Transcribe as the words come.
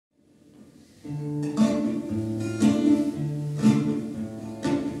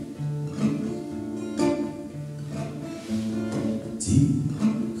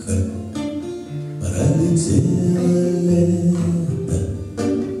Тихо пролетело лето,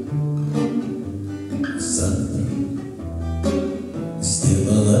 завтра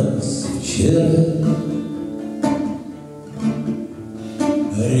сделалось вчера.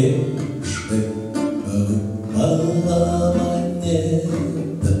 Решкой выпала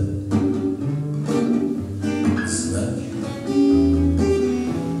монета, значит,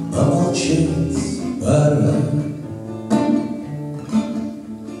 помолчать пора.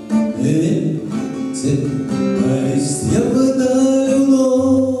 Ветер листья вдаль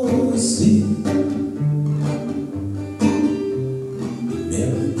уносит,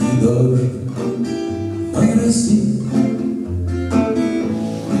 мелкий дождик моросит.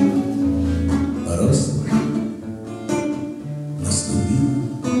 Просто наступила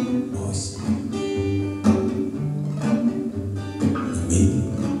осень, в мире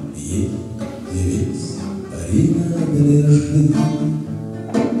ей весь принадлежит.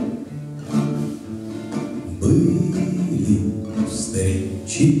 Были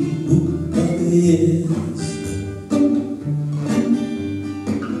встречи у подъезда,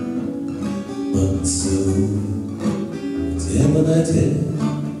 поцелуй в темноте,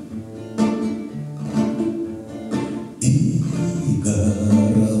 и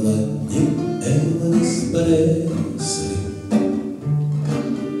играла не Элвис Пресли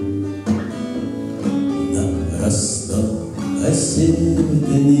на простом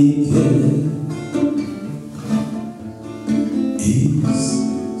осеннике. Из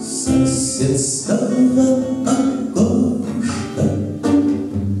соседского окошка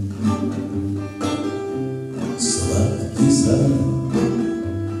сладкий запах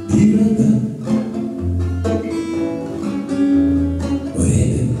пирога.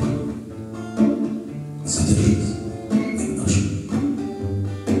 Время задержись немножко,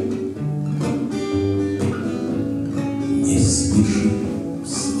 не спеши в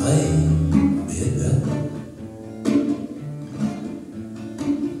своим бегам.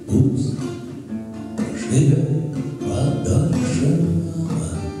 Пусть живет подольше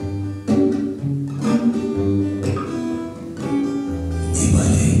мама, не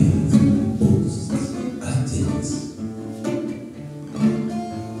болеет пусть отец,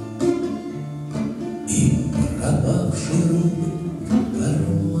 и пропавший рубль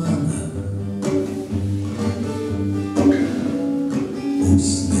кармана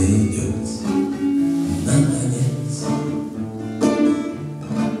пусть найдется наконец.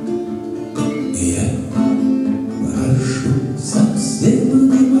 Я прошу совсем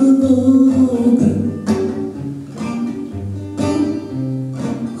немного,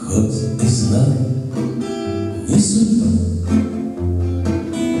 хоть и знаю, не судьба,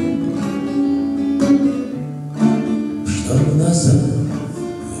 что назад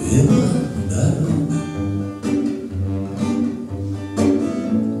вела дорога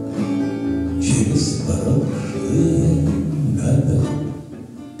через прошлые года.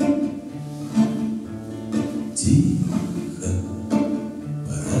 Тихо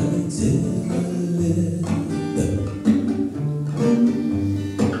пролетело лето,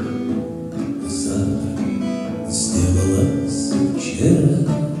 завтра сделалось вчера.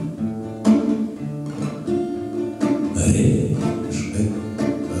 Решкой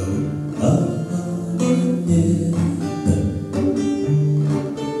выпала монета,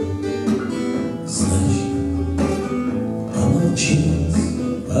 значит, помолчать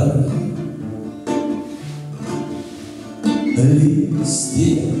пора.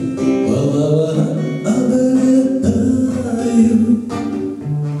 Листья половина облетают,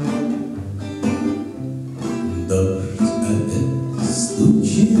 дождь опять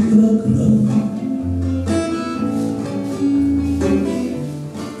стучит в окно.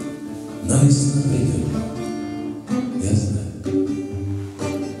 Но весна придет, я знаю,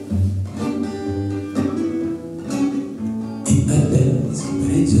 и опять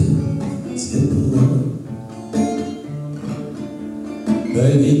придет тепло.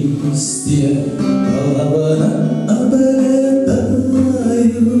 Листья половина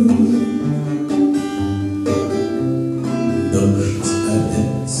облетают, дождь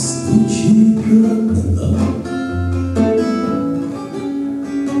опять стучит в окно.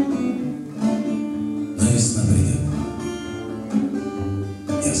 Но весна придет,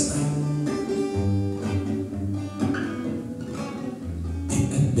 я знаю, и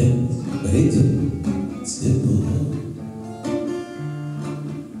опять придет тепло.